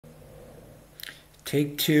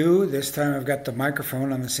Take two. This time I've got the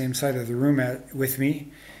microphone on the same side of the room with me,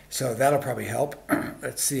 so that'll probably help.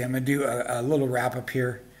 Let's see, I'm going to do a little wrap up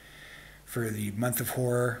here for the month of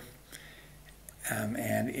horror.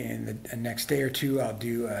 And in the next day or two, I'll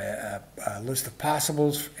do a list of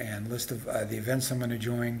possibles and list of the events I'm going to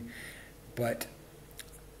join. But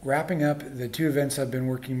wrapping up the two events I've been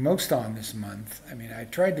working most on this month, I mean, I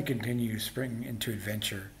tried to continue Spring into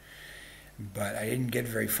Adventure, but I didn't get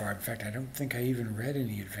very far. In fact, I don't think I even read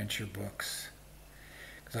any adventure books.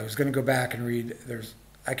 Because I was going to go back and read,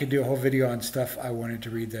 I could do a whole video on stuff I wanted to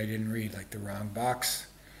read that I didn't read, like The Wrong Box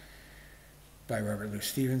by Robert Louis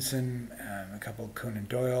Stevenson, a couple of Conan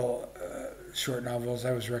Doyle short novels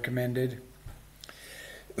I was recommended.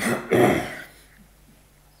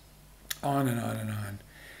 On and on and on.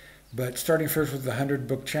 But starting first with the 100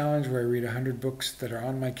 book challenge, where I read 100 books that are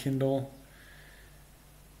on my Kindle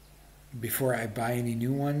before I buy any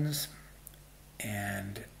new ones.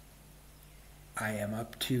 And I am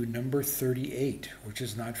up to number 38, which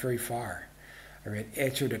is not very far. I read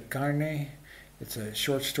Hecho de Carne. It's a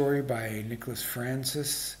short story by Nicholas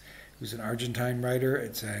Francis, who's an Argentine writer.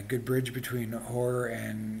 It's a good bridge between horror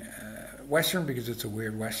and Western, because it's a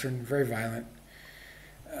weird Western, very violent.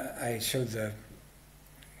 I showed the,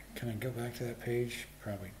 can I go back to that page?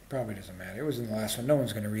 Probably doesn't matter. It was in the last one. No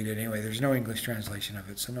one's going to read it anyway. There's no English translation of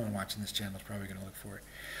it, so no one watching this channel is probably going to look for it.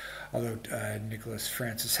 Although Nicholas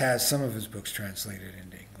Francis has some of his books translated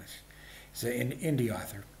into English. He's an indie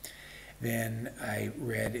author. Then I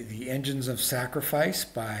read The Engines of Sacrifice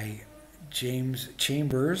by James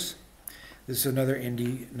Chambers. This is another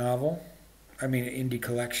indie novel, indie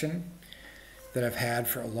collection that I've had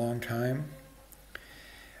for a long time.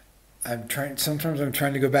 Sometimes I'm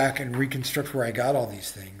trying to go back and reconstruct where I got all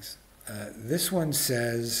these things. This one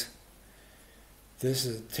says, this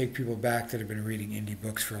is take people back that have been reading indie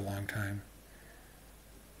books for a long time.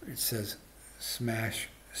 It says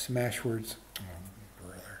Smashwords. Oh,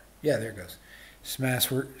 brother. Yeah, there it goes.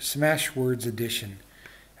 Smashwords edition.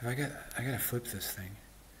 I gotta flip this thing.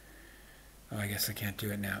 Oh, I guess I can't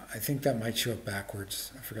do it now. I think that might show up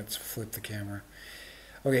backwards. I forgot to flip the camera.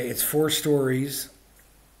 Okay, it's 4 stories.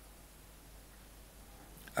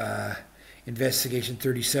 Investigation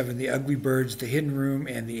 37, The Ugly Birds, The Hidden Room,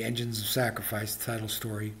 and The Engines of Sacrifice, the title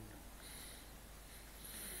story.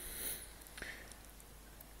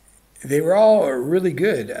 They were all really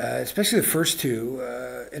good, especially the first two.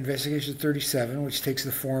 Investigation 37, which takes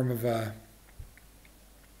the form of a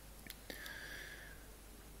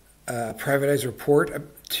privatized report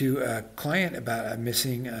to a client about a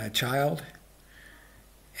missing child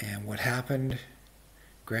and what happened,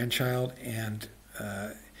 grandchild, and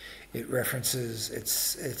it references, it's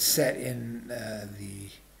set in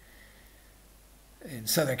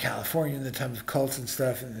Southern California in the time of cults and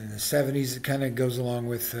stuff, and in the 70s. It kind of goes along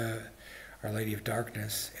with Our Lady of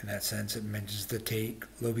Darkness in that sense. It mentions the Tate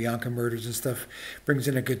LaBianca murders and stuff, brings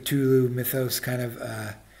in a Cthulhu mythos kind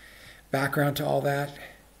of background to all that.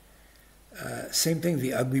 Same thing,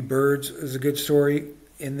 The Ugly Birds is a good story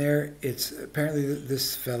in there. It's apparently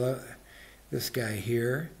this fellow, this guy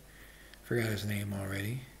here, forgot his name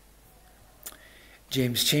already.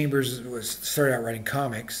 James Chambers started out writing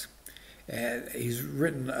comics, and he's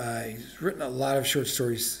written a lot of short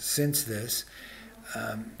stories since this.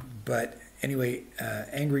 But anyway,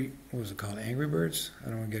 what was it called? Angry Birds? I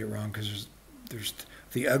don't want to get it wrong, because there's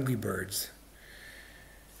The Ugly Birds.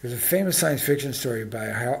 There's a famous science fiction story by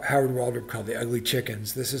Howard Waldrop called The Ugly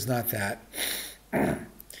Chickens. This is not that.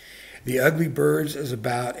 The Ugly Birds is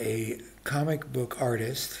about a comic book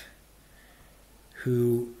artist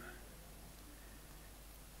who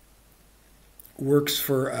works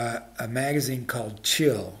for a magazine called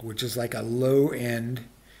Chill, which is like a low-end,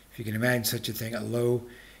 if you can imagine such a thing, a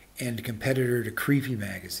low-end competitor to Creepy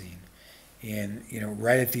magazine. And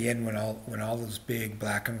right at the end, when all those big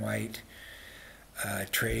black and white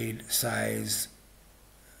trade size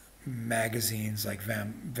magazines like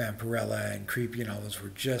Vampirella and Creepy and all those were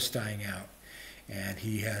just dying out, and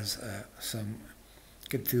he has some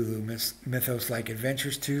Cthulhu mythos-like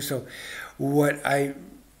adventures too. So what I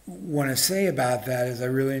want to say about that is I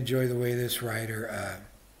really enjoy the way this writer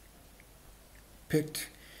picked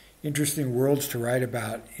interesting worlds to write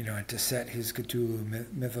about, and to set his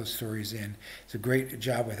Cthulhu mythos stories in. It's a great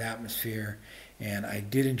job with atmosphere, and I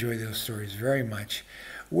did enjoy those stories very much,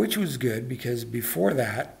 which was good because before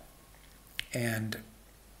that, and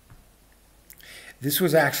this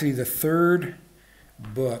was actually the 3rd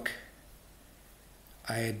book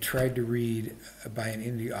I had tried to read by an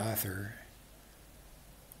indie author,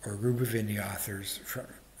 or a group of indie authors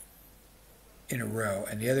in a row,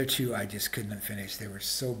 and the other 2 I just couldn't finish. They were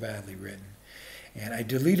so badly written. And I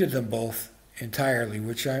deleted them both entirely,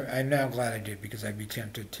 which I'm now glad I did, because I'd be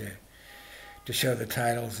tempted to show the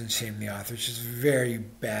titles and shame the authors. Just very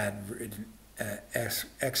bad written,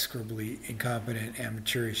 execrably incompetent,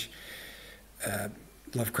 amateurish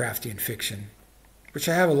Lovecraftian fiction, which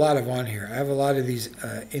I have a lot of on here. I have a lot of these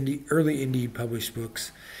early indie published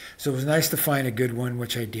books. So it was nice to find a good one,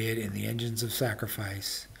 which I did, in The Engines of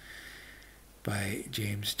Sacrifice by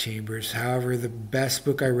James Chambers. However, the best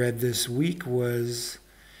book I read this week was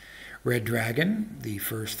Red Dragon, the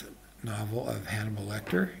first novel of Hannibal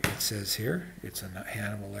Lecter. It says here it's a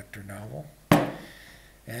Hannibal Lecter novel.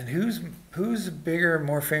 And who's a bigger,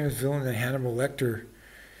 more famous villain than Hannibal Lecter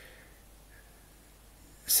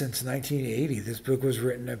since 1980? This book was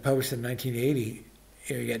published in 1980.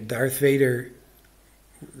 You got Darth Vader.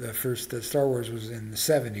 The first Star Wars was in the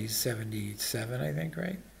 70s, 77, I think,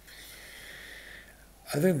 right?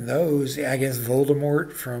 Other than those, I guess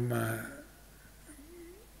Voldemort from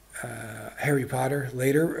Harry Potter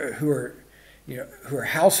later, who are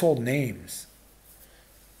household names,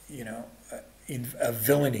 of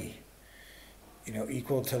villainy,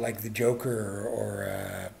 equal to like the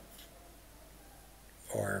Joker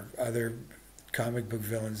or other comic book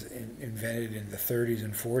villains invented in the 30s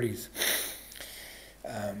and 40s.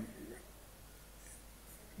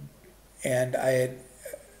 And I had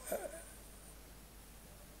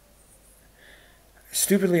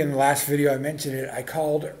stupidly, in the last video I mentioned it, I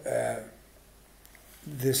called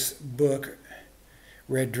this book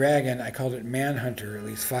Red Dragon, I called it Manhunter at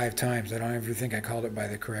least 5 times. I don't ever think I called it by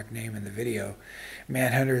the correct name in the video.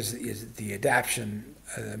 Manhunter is the adaptation,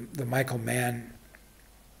 the Michael Mann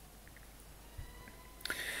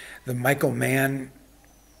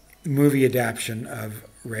movie adaptation of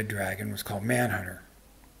Red Dragon was called Manhunter,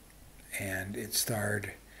 and it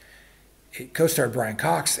co-starred Brian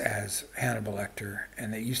Cox as Hannibal Lecter,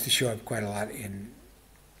 and it used to show up quite a lot in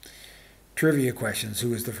trivia questions.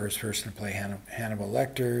 Who was the first person to play Hannibal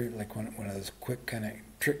Lecter? Like one of those quick kind of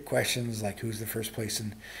trick questions, like who's the first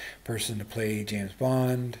person to play James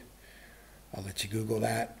Bond? I'll let you Google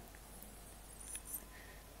that.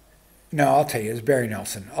 No, I'll tell you, it's Barry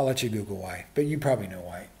Nelson. I'll let you Google why, but you probably know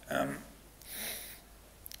why.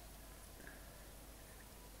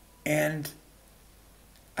 And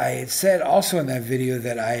I had said also in that video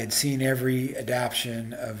that I had seen every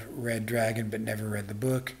adaptation of Red Dragon but never read the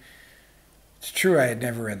book. It's true, I had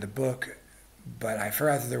never read the book, but I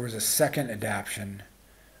forgot that there was a second adaptation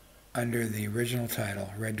under the original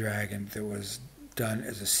title, Red Dragon, that was done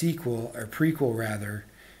as a sequel, or prequel rather,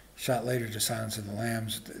 shot later to Silence of the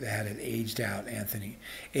Lambs. They had an de-aged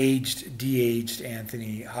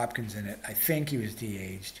Anthony Hopkins in it. I think he was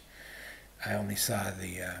de-aged. I only saw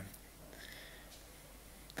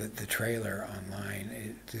the trailer online.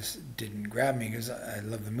 It just didn't grab me because I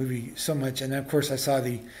love the movie so much. And then, of course, I saw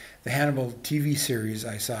the Hannibal TV series.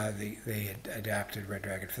 I saw they had adapted Red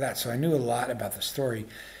Dragon for that. So I knew a lot about the story,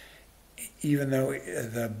 even though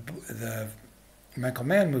the Michael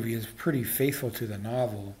Mann movie is pretty faithful to the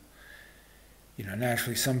novel.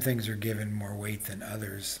 Naturally, some things are given more weight than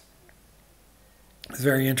others. It's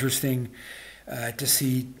very interesting to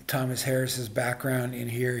see Thomas Harris's background in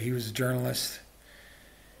here. He was a journalist.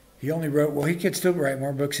 He only wrote, he could still write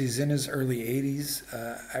more books. He's in his early 80s.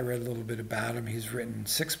 I read a little bit about him. He's written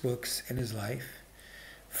 6 books in his life,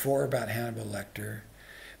 4 about Hannibal Lecter.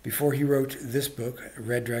 Before he wrote this book,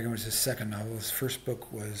 Red Dragon was his second novel. His first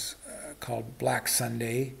book was called Black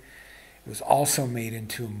Sunday. It was also made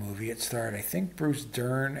into a movie. It starred, I think, Bruce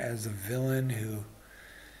Dern as the villain.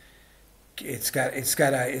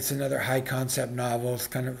 It's another high concept novel. It's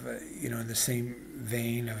kind of in the same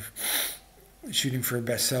vein of shooting for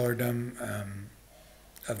bestsellerdom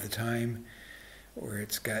of the time, where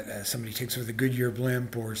it's got somebody takes over the Goodyear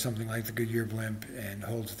blimp or something like the Goodyear blimp and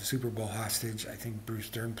holds the Super Bowl hostage. I think Bruce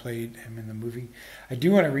Dern played him in the movie. I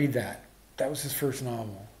do want to read that. That was his first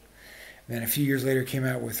novel. And then a few years later came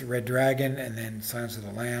out with Red Dragon, and then Silence of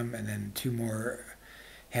the Lamb, and then 2 more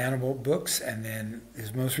Hannibal books. And then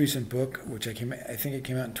his most recent book, which I think it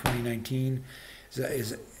came out in 2019,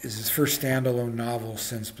 is his first standalone novel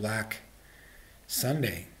since Black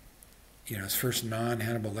Sunday. His first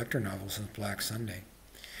non-Hannibal Lecter novel since Black Sunday.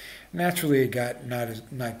 Naturally, it got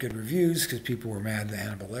not good reviews because people were mad that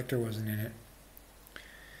Hannibal Lecter wasn't in it.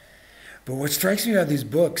 But what strikes me about these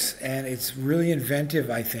books, and it's really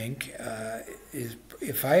inventive, I think, is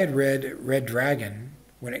if I had read Red Dragon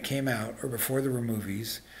when it came out, or before there were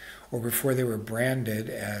movies, or before they were branded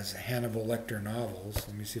as Hannibal Lecter novels.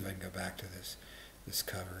 Let me see if I can go back to this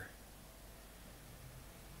cover.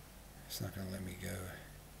 It's not going to let me go.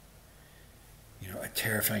 a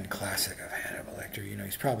terrifying classic of Hannibal Lecter.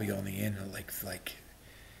 He's probably only in like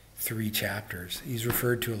 3 chapters. He's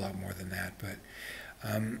referred to a lot more than that, but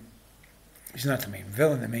he's not the main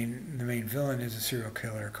villain. The main villain is a serial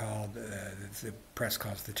killer called the press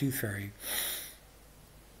calls the Tooth Fairy.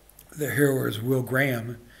 The hero is Will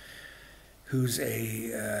Graham, who's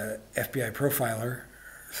a FBI profiler.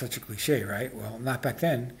 Such a cliche, right? Well, not back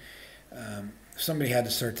then. Somebody had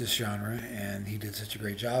to start this genre, and he did such a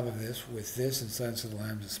great job of this, with this and Silence of the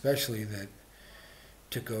Lambs especially, that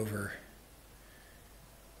took over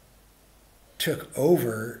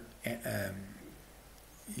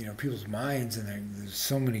people's minds, and there's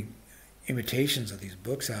so many imitations of these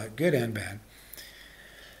books out, good and bad.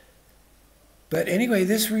 But anyway,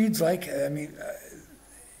 this reads like, in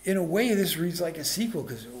a way, this reads like a sequel,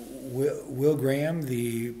 because Will Graham,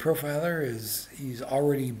 the profiler, he's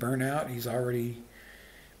already burnt out. He's already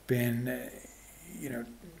been,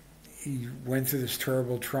 he went through this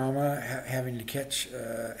terrible trauma, having to catch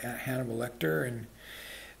Hannibal Lecter, and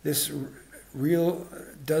this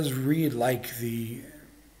does read like the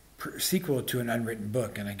sequel to an unwritten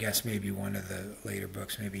book, and I guess maybe one of the later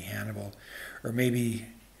books, maybe Hannibal, or maybe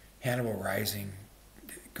Hannibal Rising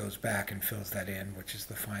goes back and fills that in, which is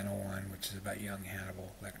the final one, which is about young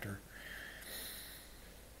Hannibal Lecter.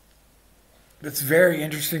 It's very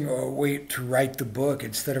interesting way to write the book.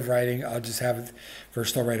 Instead of writing, I'll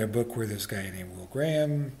write a book where this guy named Will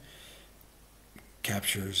Graham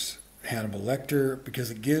captures Hannibal Lecter, because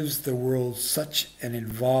it gives the world such an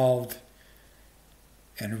involved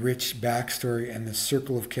and rich backstory, and the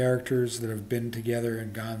circle of characters that have been together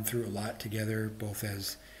and gone through a lot together, both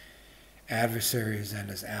as adversaries and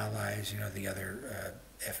as allies, the other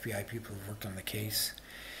FBI people who've worked on the case.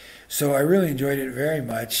 So I really enjoyed it very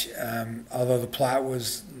much, although the plot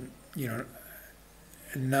was,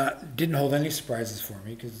 didn't hold any surprises for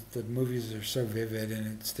me, because the movies are so vivid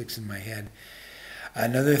and it sticks in my head.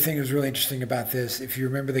 Another thing that was really interesting about this, if you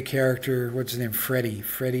remember the character, what's his name, Freddy,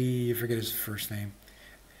 I forget his first name,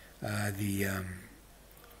 the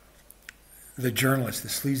journalist, the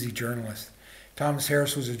sleazy journalist. Thomas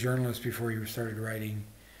Harris was a journalist before he started writing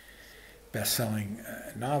best-selling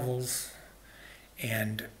novels,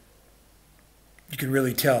 and you can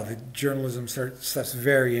really tell the journalism stuff's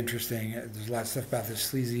very interesting. There's a lot of stuff about this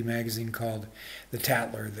sleazy magazine called The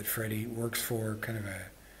Tatler that Freddie works for, kind of a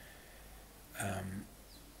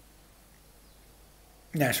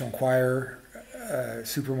National Enquirer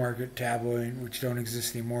supermarket tabloid, which don't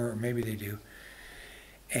exist anymore, or maybe they do.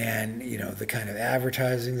 And, the kind of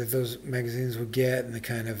advertising that those magazines would get, and the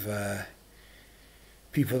kind of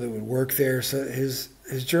people that would work there. So his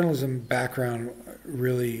journalism background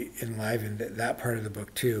really enlivened that part of the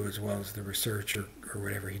book too, as well as the research or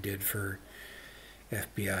whatever he did for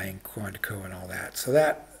FBI and Quantico and all that. So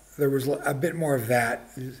there was a bit more of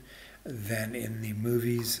that than in the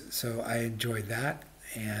movies. So I enjoyed that,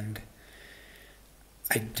 and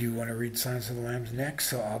I do want to read Silence of the Lambs next,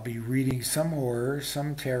 so I'll be reading some horror,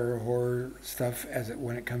 some terror horror stuff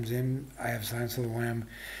when it comes in. I have Silence of the Lamb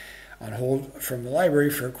on hold from the library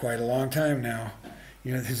for quite a long time now.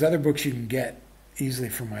 His other books you can get easily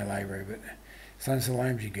from my library, but Silence of the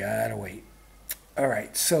Lambs, you gotta wait. All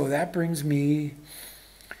right, so that brings me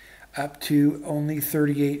up to only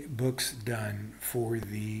 38 books done for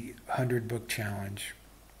the 100-book challenge,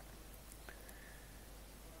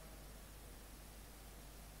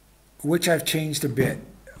 which I've changed a bit,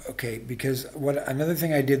 okay, because another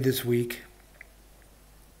thing I did this week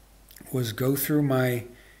was go through my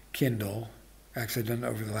Kindle, actually I've done it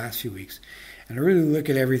over the last few weeks, and I really look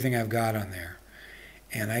at everything I've got on there.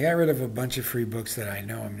 And I got rid of a bunch of free books that I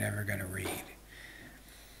know I'm never going to read.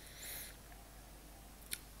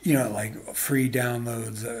 Like free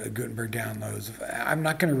downloads, Gutenberg downloads. I'm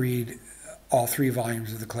not going to read all 3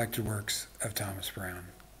 volumes of the collected works of Thomas Brown.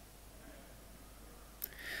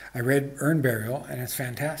 I read Urn Burial, and it's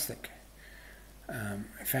fantastic.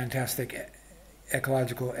 A fantastic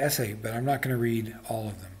ecological essay, but I'm not going to read all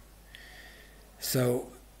of them. So,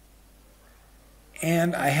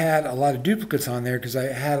 and I had a lot of duplicates on there, because I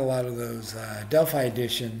had a lot of those Delphi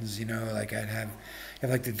editions, like I'd have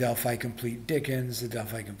like the Delphi Complete Dickens, the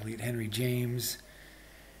Delphi Complete Henry James,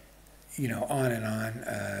 on and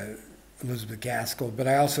on, Elizabeth Gaskell. But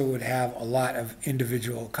I also would have a lot of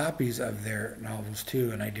individual copies of their novels too,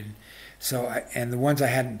 and I didn't. So and the ones I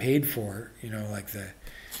hadn't paid for, like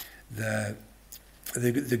the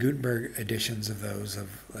Gutenberg editions of those of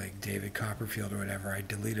like David Copperfield or whatever, I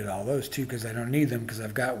deleted all those too, because I don't need them, because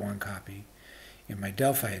I've got one copy in my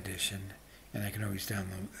Delphi edition, and I can always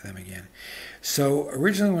download them again. So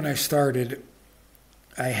originally when I started,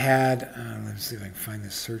 I had, let's see if I can find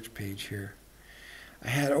this search page here. I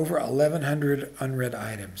had over 1,100 unread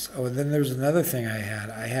items. Oh, and then there's another thing I had.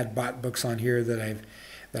 I had bought books on here that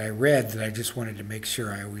I read that I just wanted to make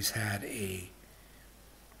sure I always had an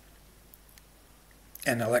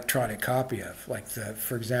electronic copy of, like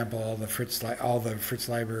for example, all the Fritz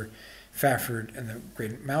Leiber, Fafford, and the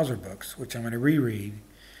Great Mauser books, which I'm going to reread.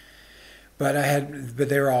 But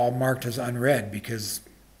they were all marked as unread because,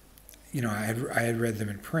 you know, I had read them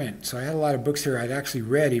in print. So I had a lot of books here I'd actually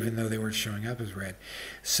read, even though they weren't showing up as read.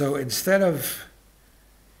 So instead of,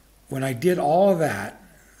 when I did all of that,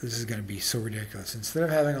 this is going to be so ridiculous. Instead of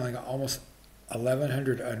having like almost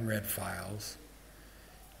 1,100 unread files,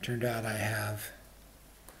 turned out I have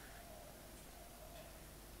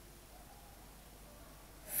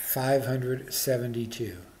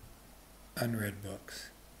 572 unread books.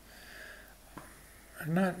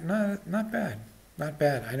 Not bad. Not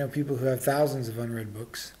bad. I know people who have thousands of unread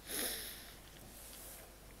books.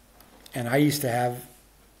 And I used to have,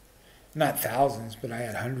 not thousands, but I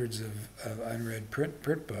had hundreds of unread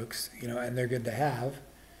print books, you know, and they're good to have.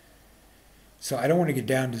 So I don't want to get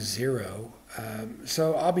down to zero.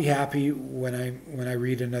 So I'll be happy when I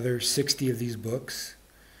read another 60 of these books.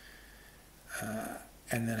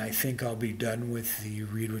 And then I think I'll be done with the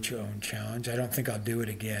Read What You Own challenge. I don't think I'll do it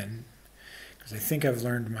again because I think I've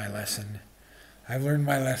learned my lesson. I've learned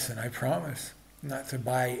my lesson, I promise, not to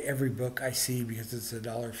buy every book I see because it's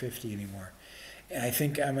 $1.50 anymore. And I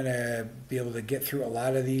think I'm going to be able to get through a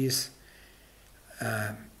lot of these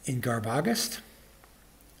in Garb-August.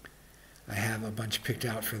 I have a bunch picked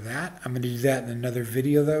out for that. I'm going to do that in another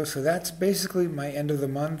video, though. So that's basically my end of the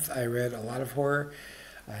month. I read a lot of horror.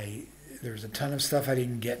 There's a ton of stuff I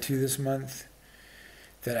didn't get to this month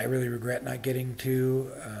that I really regret not getting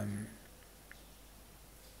to.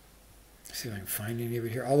 See if I can find any of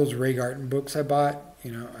it here. All those Ray Garton books I bought,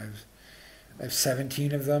 you know, I have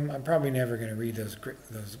 17 of them. I'm probably never going to read those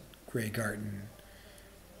Ray Garton,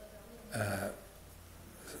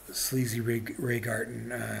 sleazy Ray Garton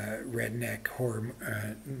redneck horror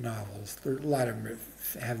novels. A lot of them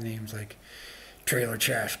have names like Trailer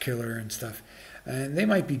Trash Killer and stuff. And they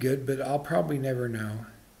might be good, but I'll probably never know.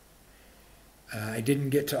 I didn't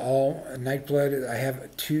get to all Nightblood. I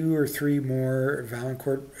have 2 or 3 more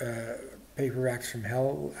Valancourt paperbacks from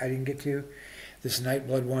hell I didn't get to. This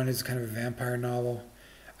Nightblood one is kind of a vampire novel.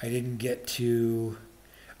 I didn't get to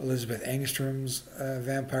Elizabeth Engstrom's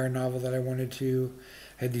vampire novel that I wanted to.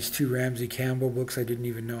 I had these 2 Ramsey Campbell books I didn't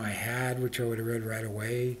even know I had, which I would have read right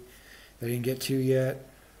away, that I didn't get to yet.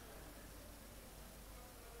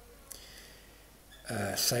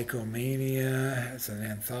 Psychomania, it's an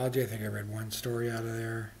anthology. I think I read 1 story out of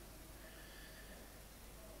there.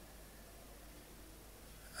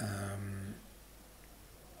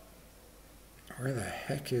 Where the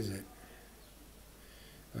heck is it?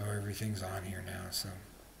 Oh, everything's on here now, so.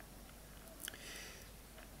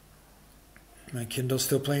 My Kindle's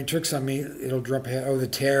still playing tricks on me. It'll drop ahead. Oh, The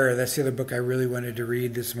Terror. That's the other book I really wanted to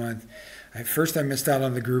read this month. First, I missed out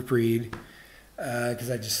on the group read because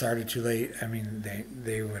I just started too late. I mean,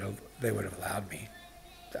 they would have allowed me.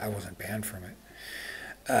 I wasn't banned from it.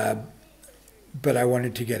 But I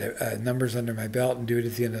wanted to get numbers under my belt and do it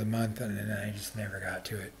at the end of the month, and then I just never got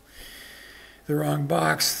to it. The Wrong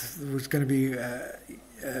Box was going to be,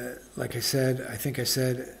 like I said, I think I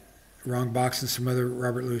said, Wrong Box and some other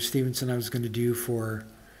Robert Louis Stevenson I was going to do for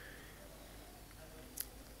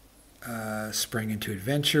Spring Into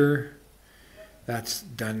Adventure. That's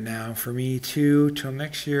done now for me too, till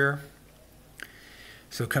next year.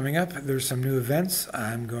 So coming up, there's some new events.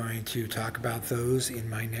 I'm going to talk about those in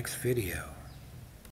my next video.